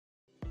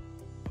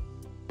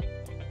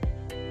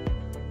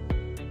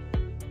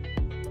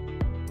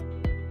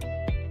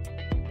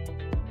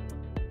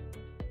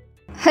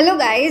Hello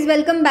guys,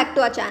 welcome back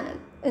to our channel.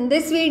 In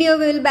this video,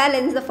 we will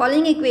balance the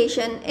following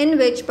equation in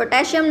which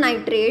potassium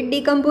nitrate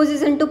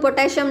decomposes into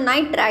potassium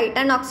nitrite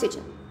and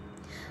oxygen.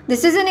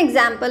 This is an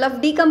example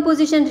of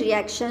decomposition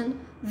reaction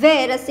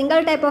where a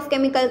single type of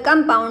chemical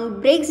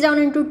compound breaks down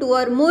into two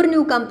or more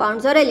new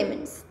compounds or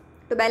elements.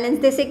 To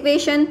balance this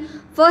equation,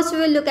 first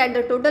we will look at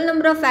the total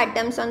number of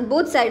atoms on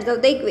both sides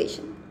of the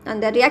equation. On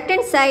the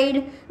reactant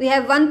side, we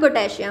have 1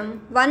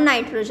 potassium, 1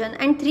 nitrogen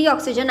and 3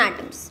 oxygen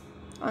atoms.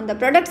 On the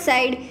product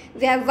side,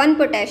 we have 1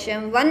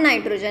 potassium, 1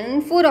 nitrogen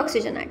and 4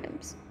 oxygen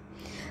atoms.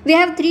 We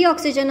have 3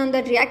 oxygen on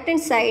the reactant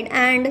side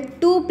and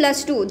 2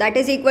 plus 2, that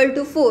is equal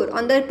to 4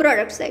 on the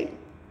product side.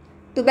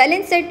 To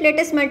balance it, let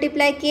us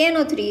multiply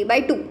KNO3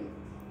 by 2.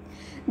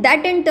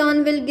 That in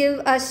turn will give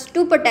us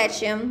 2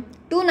 potassium,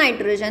 2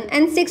 nitrogen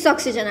and 6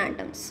 oxygen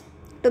atoms.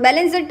 To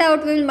balance it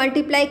out, we will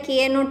multiply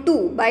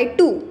KNO2 by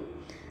 2.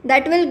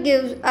 That will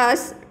give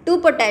us 2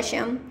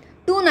 potassium,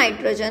 2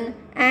 nitrogen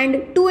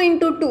and 2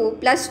 into 2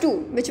 plus 2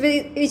 which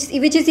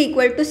is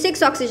equal to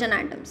 6 oxygen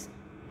atoms.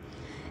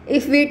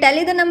 If we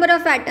tally the number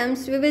of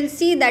atoms, we will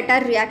see that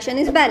our reaction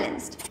is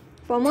balanced.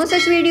 For more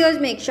such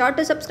videos, make sure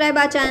to subscribe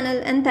our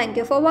channel and thank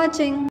you for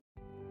watching.